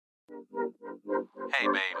Hey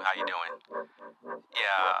babe, how you doing?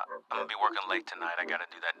 Yeah, I'm gonna be working late tonight. I gotta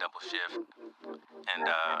do that double shift. And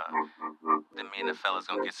then me and the fellas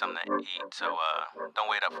gonna get something to eat, so don't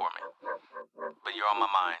wait up for me. But you're on my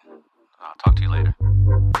mind. I'll talk to you later.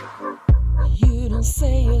 You don't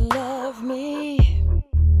say you love me.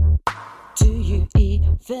 Do you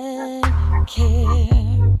even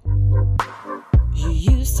care? You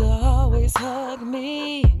used to always hug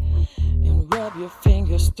me and rub your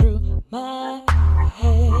fingers through my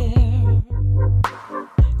hair.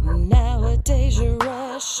 Nowadays you're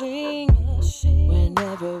rushing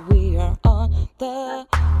whenever we are on the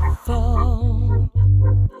phone.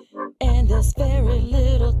 And there's very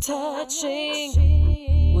little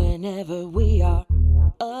touching whenever we are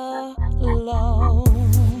alone.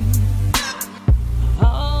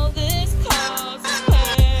 All this causes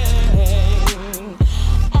pain.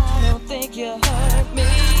 I don't think you hurt me.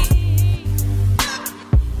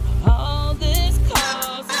 All this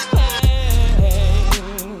causes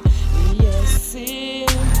pain. Yes, indeed.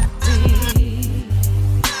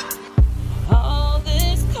 All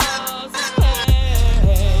this causes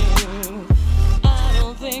pain. I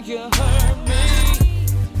don't think you hurt me.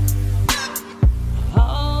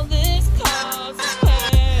 All this causes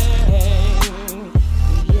pain.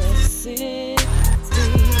 Yes, indeed.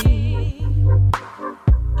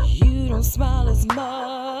 You don't smile as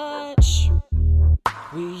much.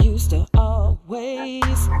 We used to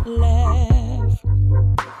always laugh,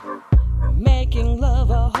 making love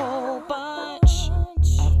a whole bunch.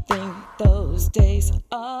 I think those days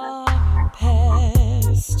are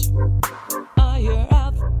past. Are you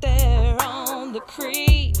out there on the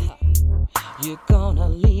creek? You gonna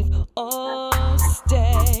leave or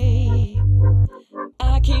stay?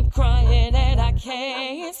 I keep crying and I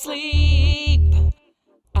can't sleep.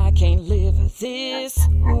 I can't live this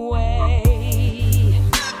way.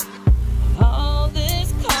 All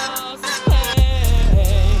this causes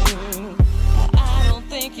pain. I don't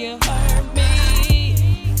think you hurt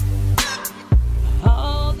me.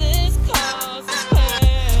 All this causes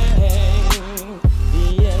pain.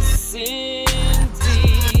 Yes, indeed.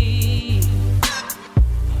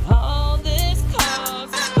 All this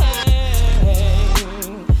causes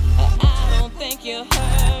pain. I don't think you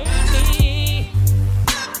hurt me.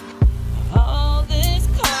 All this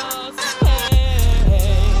causes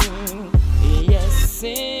pain. Yes,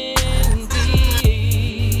 indeed.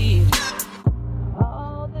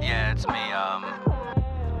 Yeah, it's me. I'm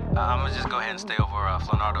gonna just go ahead and stay over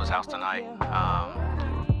Flanardo's house tonight.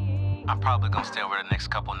 I'm probably gonna stay over the next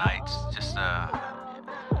couple nights. Just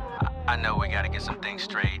I know we gotta get some things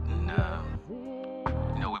straight, and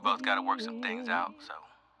we both gotta work some things out. So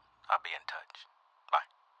I'll be in touch.